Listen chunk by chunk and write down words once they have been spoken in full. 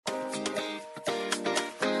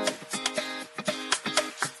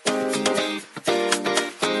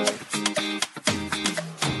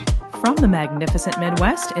From the magnificent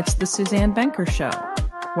Midwest, it's the Suzanne Benker Show,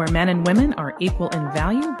 where men and women are equal in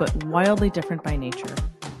value but wildly different by nature.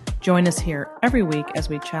 Join us here every week as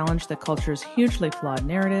we challenge the culture's hugely flawed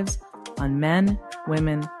narratives on men,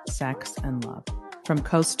 women, sex, and love. From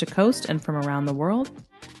coast to coast and from around the world,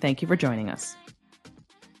 thank you for joining us.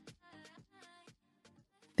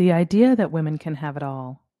 The idea that women can have it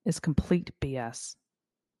all is complete BS.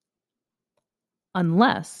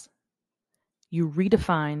 Unless you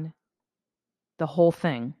redefine the whole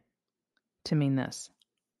thing to mean this: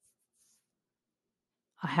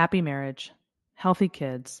 a happy marriage, healthy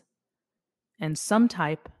kids, and some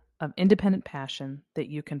type of independent passion that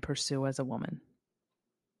you can pursue as a woman.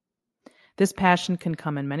 This passion can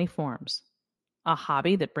come in many forms: a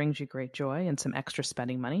hobby that brings you great joy and some extra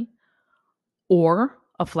spending money, or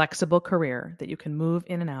a flexible career that you can move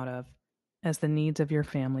in and out of as the needs of your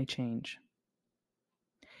family change.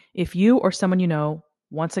 If you or someone you know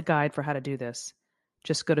wants a guide for how to do this,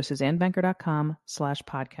 just go to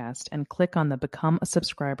SuzanneBenker.com/podcast and click on the Become a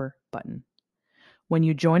Subscriber button. When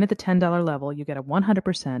you join at the $10 level, you get a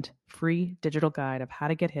 100% free digital guide of how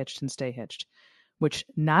to get hitched and stay hitched, which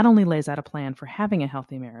not only lays out a plan for having a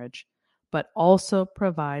healthy marriage, but also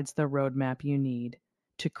provides the roadmap you need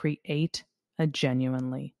to create a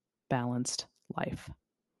genuinely balanced life.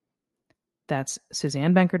 That's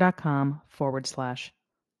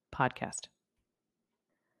SuzanneBenker.com/podcast.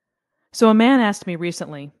 So a man asked me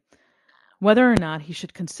recently whether or not he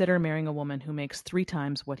should consider marrying a woman who makes 3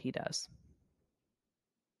 times what he does.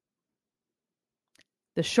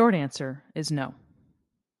 The short answer is no.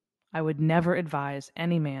 I would never advise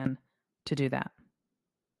any man to do that.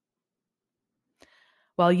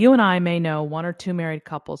 While you and I may know 1 or 2 married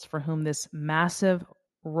couples for whom this massive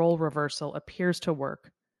role reversal appears to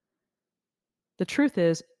work, the truth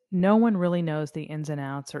is no one really knows the ins and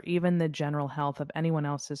outs or even the general health of anyone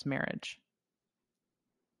else's marriage.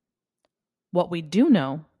 What we do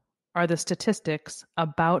know are the statistics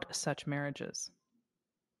about such marriages.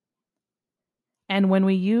 And when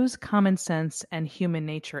we use common sense and human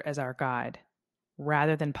nature as our guide,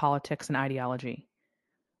 rather than politics and ideology,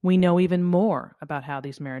 we know even more about how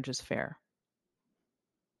these marriages fare.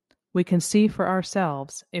 We can see for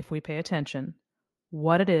ourselves, if we pay attention,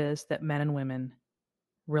 what it is that men and women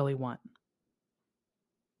really want.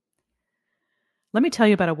 Let me tell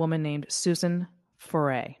you about a woman named Susan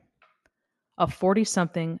Foray, a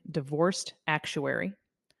 40-something divorced actuary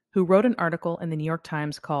who wrote an article in the New York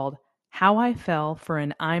Times called "How I Fell for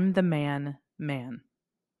an I'm the Man Man."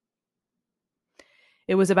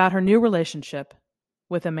 It was about her new relationship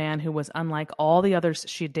with a man who was unlike all the others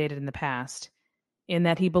she'd dated in the past, in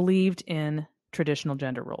that he believed in traditional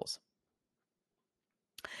gender roles.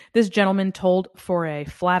 This gentleman told Foray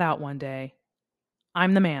flat out one day,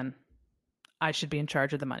 "I'm the man. I should be in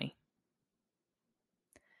charge of the money."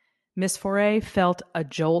 Miss Foray felt a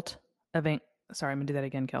jolt of Sorry, I'm going to do that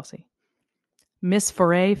again, Kelsey. Miss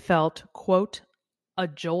Foray felt, quote, "a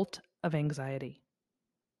jolt of anxiety."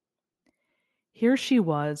 Here she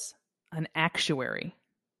was, an actuary.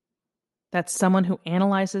 That's someone who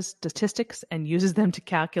analyzes statistics and uses them to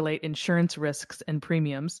calculate insurance risks and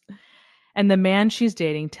premiums. And the man she's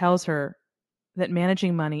dating tells her that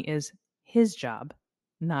managing money is his job,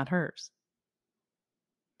 not hers.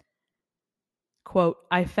 Quote,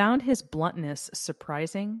 "I found his bluntness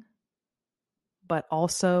surprising, but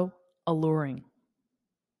also alluring.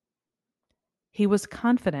 He was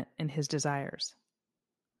confident in his desires,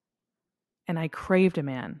 and I craved a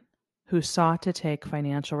man who sought to take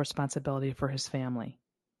financial responsibility for his family,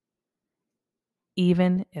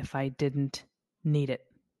 even if I didn't need it."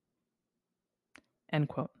 End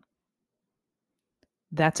quote.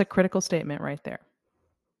 That's a critical statement right there.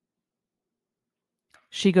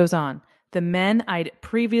 She goes on, "The men I'd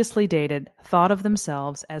previously dated thought of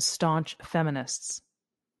themselves as staunch feminists.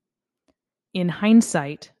 In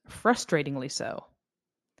hindsight, frustratingly so.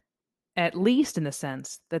 At least in the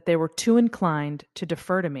sense that they were too inclined to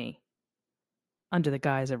defer to me, under the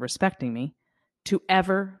guise of respecting me, to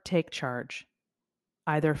ever take charge,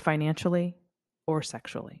 either financially or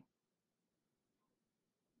sexually."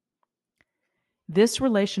 This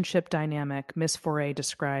relationship dynamic Miss Foray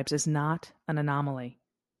describes is not an anomaly.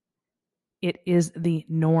 It is the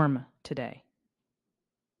norm today.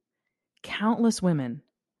 Countless women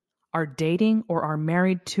are dating or are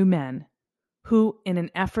married to men who, in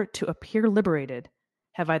an effort to appear liberated,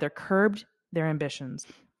 have either curbed their ambitions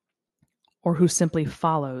or who simply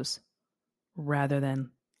follows rather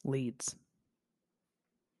than leads.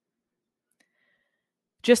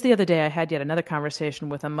 Just the other day, I had yet another conversation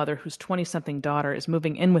with a mother whose 20-something daughter is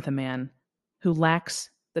moving in with a man who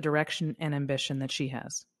lacks the direction and ambition that she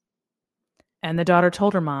has. And the daughter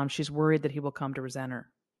told her mom she's worried that he will come to resent her.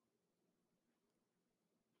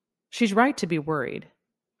 She's right to be worried,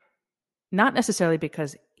 not necessarily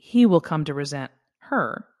because he will come to resent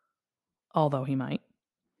her, although he might,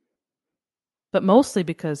 but mostly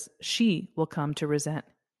because she will come to resent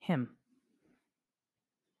him.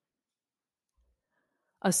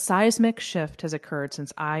 A seismic shift has occurred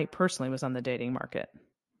since I personally was on the dating market.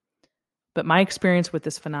 But my experience with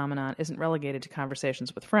this phenomenon isn't relegated to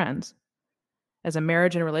conversations with friends. As a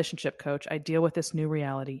marriage and relationship coach, I deal with this new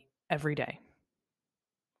reality every day.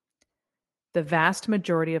 The vast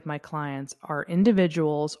majority of my clients are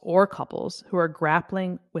individuals or couples who are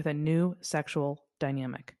grappling with a new sexual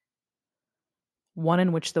dynamic, one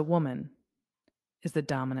in which the woman is the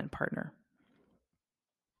dominant partner.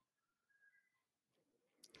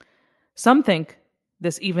 Some think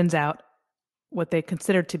this evens out what they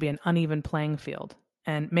consider to be an uneven playing field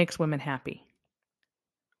and makes women happy.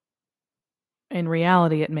 In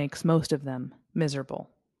reality, it makes most of them miserable.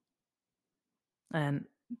 And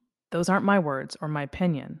those aren't my words or my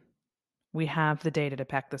opinion. We have the data to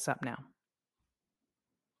back this up now.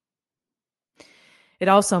 It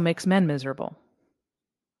also makes men miserable.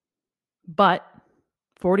 But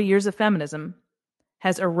 40 years of feminism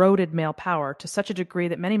has eroded male power to such a degree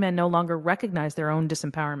that many men no longer recognize their own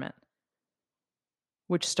disempowerment,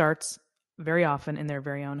 which starts very often in their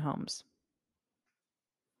very own homes.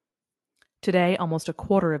 Today, almost a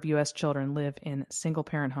quarter of U.S. children live in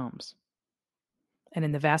single-parent homes. And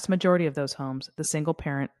in the vast majority of those homes, the single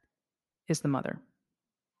parent is the mother.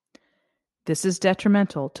 This is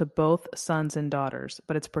detrimental to both sons and daughters,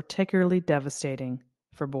 but it's particularly devastating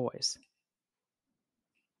for boys.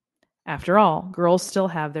 After all, girls still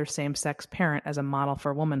have their same-sex parent as a model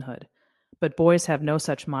for womanhood, but boys have no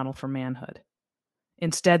such model for manhood.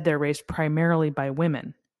 Instead, they're raised primarily by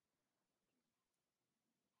women,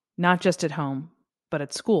 not just at home, but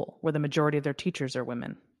at school, where the majority of their teachers are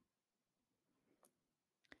women.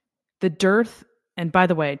 The dearth, and by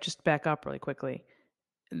the way, just back up really quickly,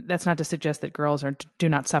 that's not to suggest that girls do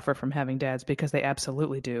not suffer from having dads, because they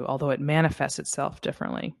absolutely do, although it manifests itself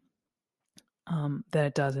differently than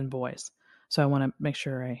it does in boys. So I want to make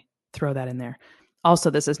sure I throw that in there. Also,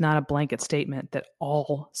 this is not a blanket statement that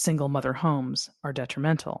all single mother homes are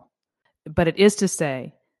detrimental, but it is to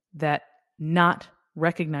say that not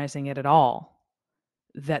recognizing it at all,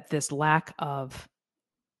 that this lack of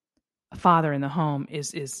a father in the home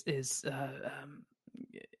is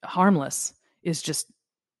harmless, is just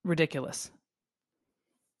ridiculous.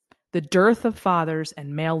 The dearth of fathers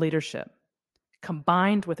and male leadership,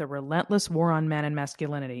 combined with a relentless war on men and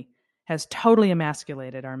masculinity, has totally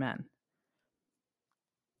emasculated our men.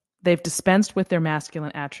 They've dispensed with their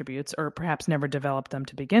masculine attributes, or perhaps never developed them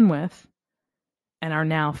to begin with, and are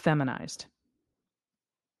now feminized.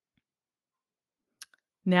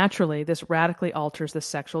 Naturally, this radically alters the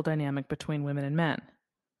sexual dynamic between women and men.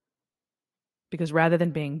 Because rather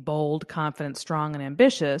than being bold, confident, strong, and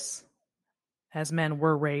ambitious, as men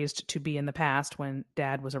were raised to be in the past when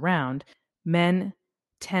dad was around, men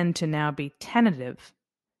tend to now be tentative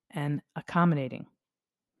and accommodating.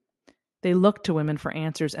 They look to women for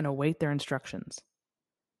answers and await their instructions.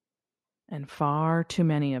 And far too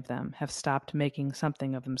many of them have stopped making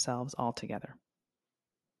something of themselves altogether.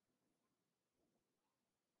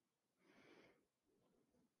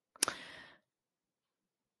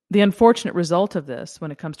 The unfortunate result of this,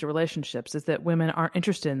 when it comes to relationships, is that women aren't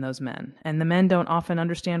interested in those men, and the men don't often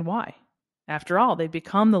understand why. After all, they've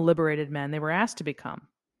become the liberated men they were asked to become.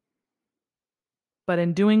 But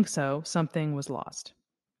in doing so, something was lost.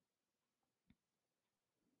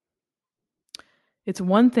 It's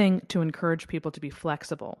one thing to encourage people to be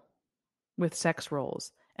flexible with sex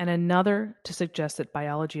roles, and another to suggest that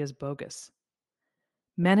biology is bogus.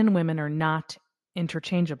 Men and women are not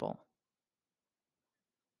interchangeable.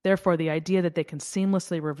 Therefore, the idea that they can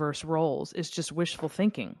seamlessly reverse roles is just wishful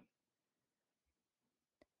thinking.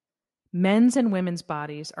 Men's and women's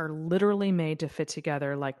bodies are literally made to fit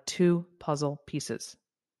together like two puzzle pieces.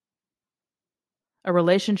 A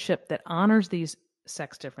relationship that honors these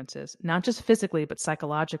sex differences, not just physically but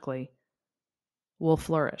psychologically, will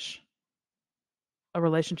flourish. A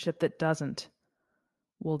relationship that doesn't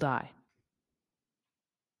will die.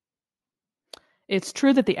 It's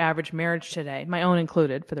true that the average marriage today, my own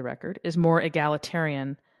included for the record, is more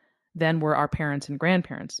egalitarian than were our parents' and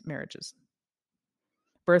grandparents' marriages.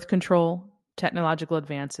 Birth control, technological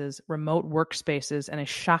advances, remote workspaces, and a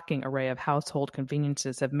shocking array of household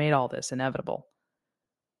conveniences have made all this inevitable.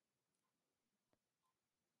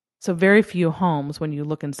 So very few homes, when you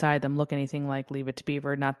look inside them, look anything like Leave It to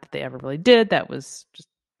Beaver. Not that they ever really did. That was just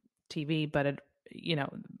TV, but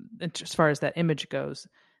as far as that image goes,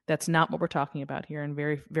 that's not what we're talking about here. And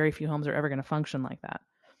very, very few homes are ever going to function like that.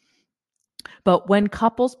 But when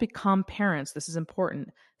couples become parents, this is important,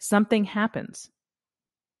 something happens.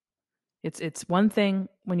 It's one thing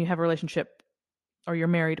when you have a relationship or you're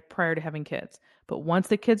married prior to having kids. But once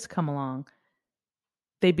the kids come along,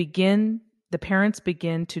 the parents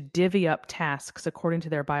begin to divvy up tasks according to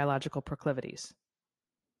their biological proclivities.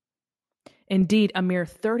 Indeed, a mere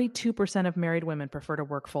 32% of married women prefer to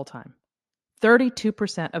work full-time.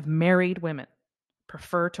 32% of married women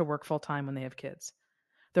prefer to work full-time when they have kids.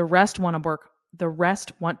 The rest want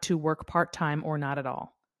to work part-time or not at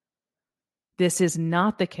all. This is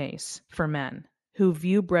not the case for men who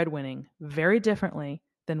view breadwinning very differently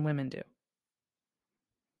than women do.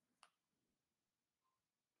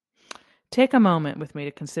 Take a moment with me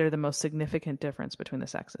to consider the most significant difference between the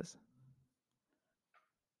sexes.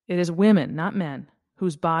 It is women, not men,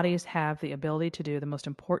 whose bodies have the ability to do the most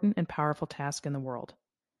important and powerful task in the world: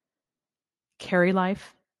 carry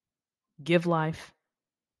life, give life,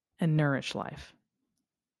 and nourish life.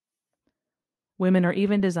 Women are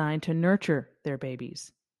even designed to nurture their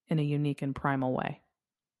babies in a unique and primal way.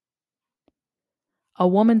 A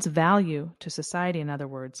woman's value to society, in other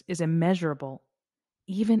words, is immeasurable,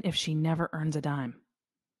 even if she never earns a dime.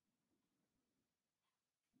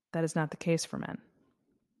 That is not the case for men.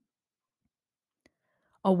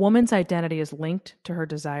 A woman's identity is linked to her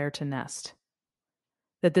desire to nest.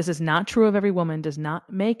 That this is not true of every woman does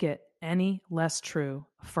not make it any less true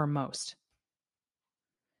for most.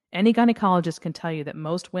 Any gynecologist can tell you that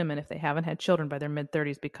most women, if they haven't had children by their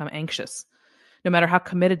mid-30s, become anxious. No matter how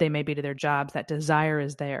committed they may be to their jobs, that desire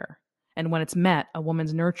is there. And when it's met, a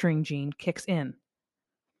woman's nurturing gene kicks in.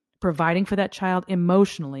 Providing for that child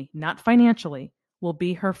emotionally, not financially, will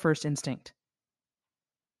be her first instinct.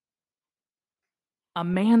 A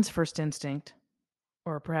man's first instinct,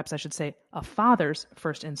 or perhaps I should say a father's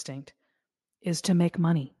first instinct, is to make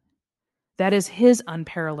money. That is his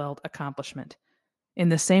unparalleled accomplishment, in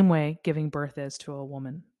the same way giving birth is to a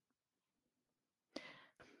woman.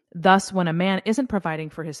 Thus, when a man isn't providing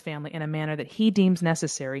for his family in a manner that he deems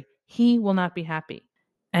necessary, he will not be happy,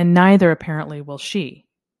 and neither apparently will she.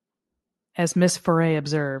 As Miss Foray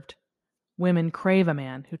observed, women crave a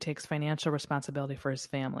man who takes financial responsibility for his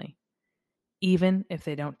family, even if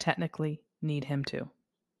they don't technically need him to.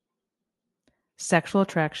 Sexual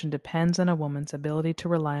attraction depends on a woman's ability to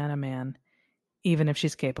rely on a man, even if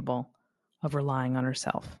she's capable of relying on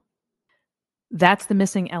herself. That's the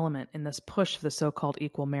missing element in this push for the so-called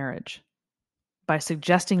equal marriage. By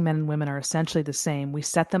suggesting men and women are essentially the same, we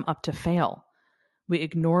set them up to fail. We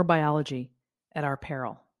ignore biology at our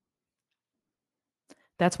peril.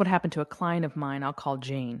 That's what happened to a client of mine I'll call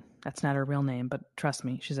Jane. That's not her real name, but trust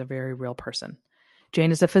me, she's a very real person.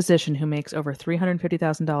 Jane is a physician who makes over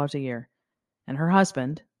 $350,000 a year, and her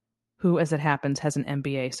husband, who, as it happens, has an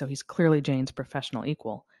MBA, so he's clearly Jane's professional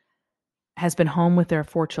equal, has been home with their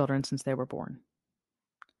 4 children since they were born.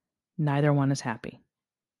 Neither one is happy.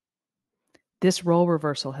 This role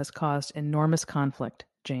reversal has caused enormous conflict,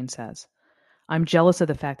 Jane says. I'm jealous of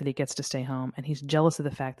the fact that he gets to stay home, and he's jealous of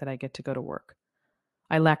the fact that I get to go to work.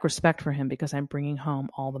 I lack respect for him because I'm bringing home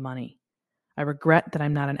all the money. I regret that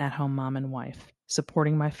I'm not an at-home mom and wife,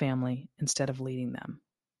 supporting my family instead of leading them.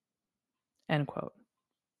 End quote.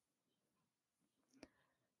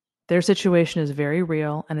 Their situation is very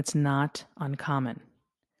real, and it's not uncommon.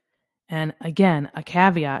 And again, a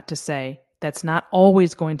caveat to say that's not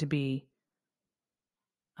always going to be,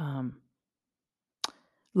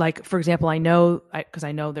 like, for example, because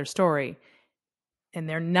I know their story, and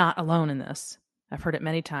they're not alone in this. I've heard it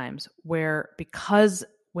many times, where because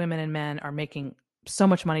women and men are making so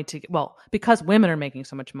much money because women are making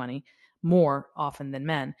so much money more often than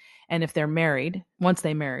men, and if they're married, once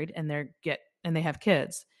they married and they have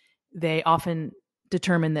kids, they often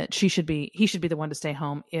determine that he should be the one to stay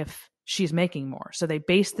home if she's making more. So they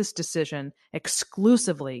base this decision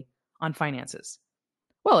exclusively on finances.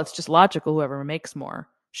 Well, it's just logical. Whoever makes more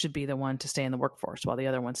should be the one to stay in the workforce while the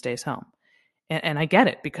other one stays home. And I get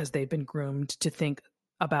it, because they've been groomed to think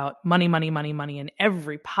about money, money, money, money in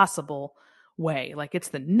every possible way. Like it's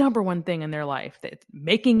the number one thing in their life. That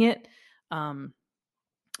making it,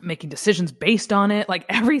 making decisions based on it. Like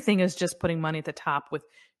everything is just putting money at the top with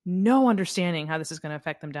no understanding how this is going to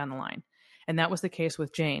affect them down the line. And that was the case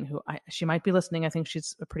with Jane, who she might be listening. I think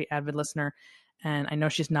she's a pretty avid listener, and I know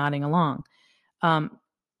she's nodding along.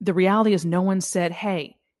 The reality is no one said,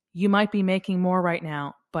 hey, you might be making more right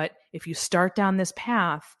now, but if you start down this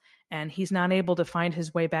path and he's not able to find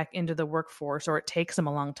his way back into the workforce, or it takes him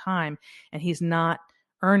a long time and he's not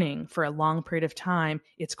earning for a long period of time,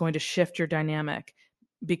 it's going to shift your dynamic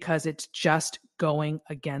because it's just going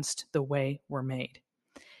against the way we're made.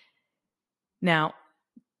 Now,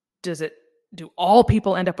 do all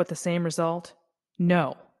people end up with the same result?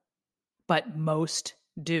 No, but most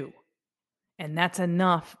do. And that's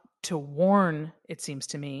enough to warn, it seems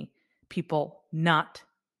to me, people not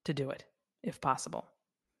to do it, if possible.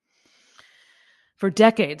 For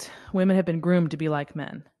decades, women have been groomed to be like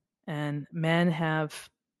men, and men have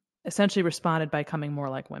essentially responded by becoming more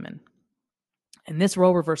like women. And this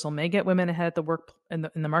role reversal may get women ahead at the work in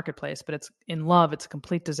the marketplace, but in love, it's a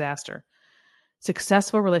complete disaster.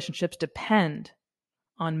 Successful relationships depend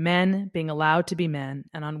on men being allowed to be men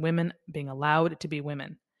and on women being allowed to be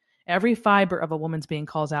women. Every fiber of a woman's being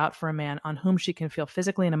calls out for a man on whom she can feel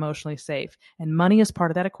physically and emotionally safe, and money is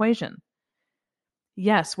part of that equation.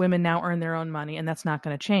 Yes, women now earn their own money, and that's not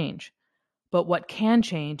going to change. But what can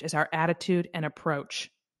change is our attitude and approach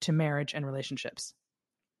to marriage and relationships.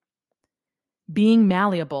 Being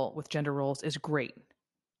malleable with gender roles is great,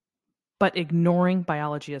 but ignoring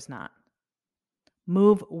biology is not.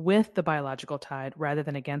 Move with the biological tide rather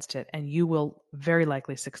than against it, and you will very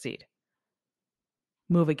likely succeed.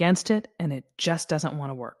 Move against it, and it just doesn't want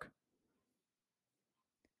to work.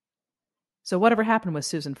 So whatever happened with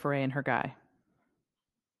Susan Foray and her guy?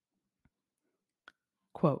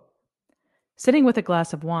 Quote, sitting with a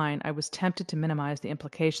glass of wine, I was tempted to minimize the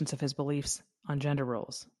implications of his beliefs on gender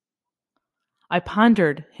roles. I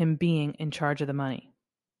pondered him being in charge of the money.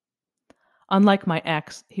 Unlike my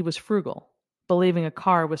ex, he was frugal, believing a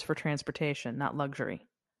car was for transportation, not luxury.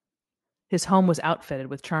 His home was outfitted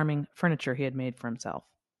with charming furniture he had made for himself.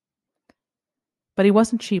 But he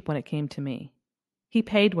wasn't cheap when it came to me. He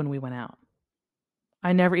paid when we went out.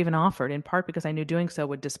 I never even offered, in part because I knew doing so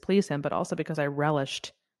would displease him, but also because I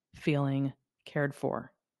relished feeling cared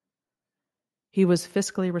for. He was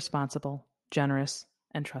fiscally responsible, generous,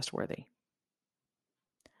 and trustworthy.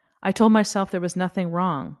 I told myself there was nothing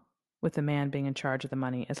wrong with the man being in charge of the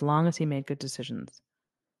money as long as he made good decisions.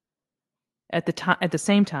 At the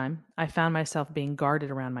same time, I found myself being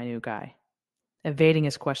guarded around my new guy, evading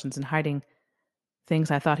his questions and hiding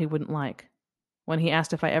things I thought he wouldn't like. When he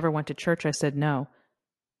asked if I ever went to church, I said no,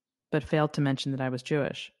 but failed to mention that I was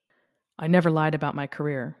Jewish. I never lied about my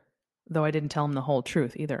career, though I didn't tell him the whole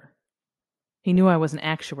truth either. He knew I was an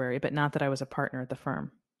actuary, but not that I was a partner at the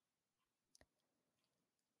firm.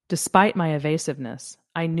 Despite my evasiveness,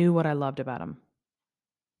 I knew what I loved about him.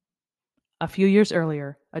 A few years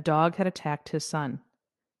earlier, a dog had attacked his son.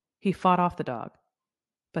 He fought off the dog,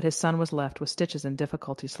 but his son was left with stitches and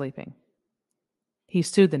difficulty sleeping. He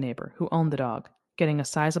sued the neighbor who owned the dog, getting a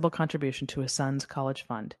sizable contribution to his son's college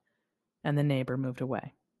fund, and the neighbor moved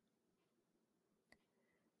away.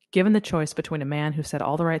 Given the choice between a man who said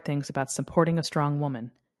all the right things about supporting a strong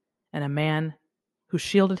woman and a man who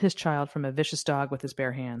shielded his child from a vicious dog with his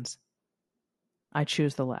bare hands, I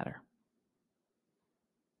choose the latter.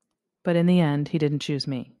 But in the end, he didn't choose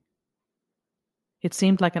me. It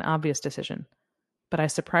seemed like an obvious decision, but I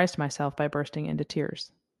surprised myself by bursting into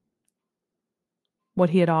tears. What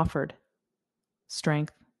he had offered,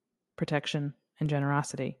 strength, protection, and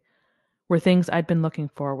generosity, were things I'd been looking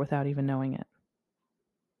for without even knowing it.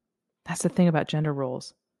 That's the thing about gender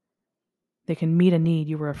roles. They can meet a need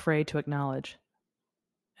you were afraid to acknowledge,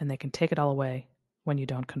 and they can take it all away when you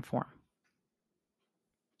don't conform.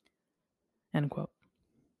 End quote.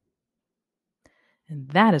 And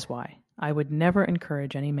that is why I would never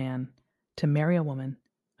encourage any man to marry a woman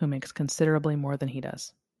who makes considerably more than he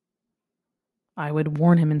does. I would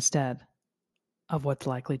warn him instead of what's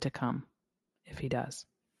likely to come if he does.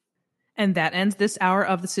 And that ends this hour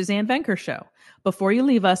of the Suzanne Venker Show. Before you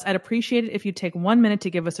leave us, I'd appreciate it if you'd take 1 minute to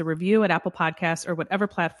give us a review at Apple Podcasts or whatever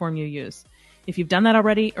platform you use. If you've done that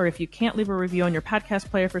already, or if you can't leave a review on your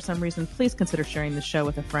podcast player for some reason, please consider sharing the show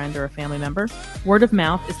with a friend or a family member. Word of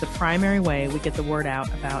mouth is the primary way we get the word out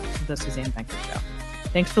about the Suzanne Venker Show.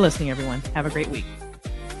 Thanks for listening, everyone. Have a great week.